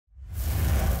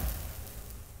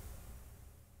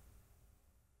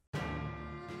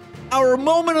Our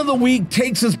moment of the week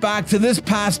takes us back to this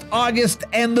past August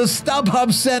and the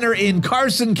StubHub Center in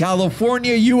Carson,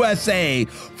 California, USA.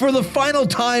 For the final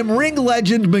time, ring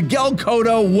legend Miguel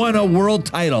Cotto won a world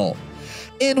title.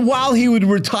 And while he would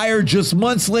retire just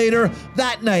months later,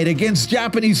 that night against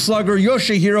Japanese slugger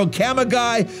Yoshihiro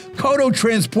Kamegai, Cotto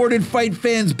transported fight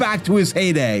fans back to his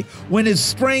heyday, when his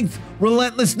strength,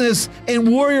 relentlessness,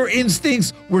 and warrior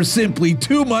instincts were simply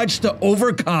too much to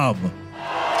overcome.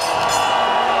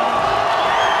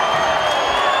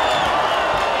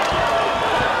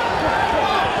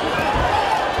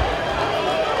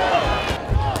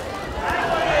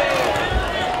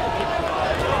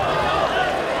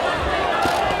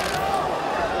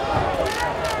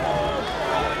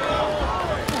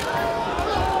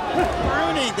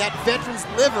 That veteran's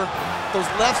liver, those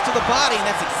lefts to the body, and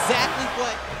that's exactly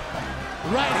what.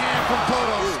 Right hand from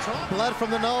Cotto. Blood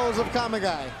from the nose of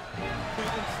Kamegai.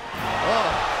 Oh,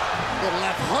 good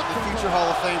left hook from Future Hall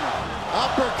of Famer.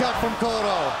 Uppercut from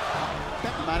Cotto.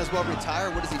 He might as well retire.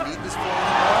 What does he need this for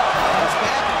anymore? He's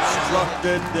back.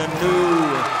 Constructed the new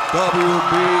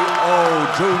WBO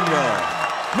Junior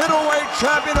middleweight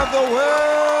champion of the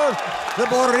world, the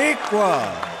Boricua,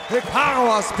 the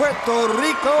Caguas, Puerto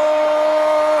Rico,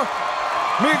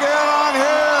 Miguel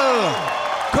Angel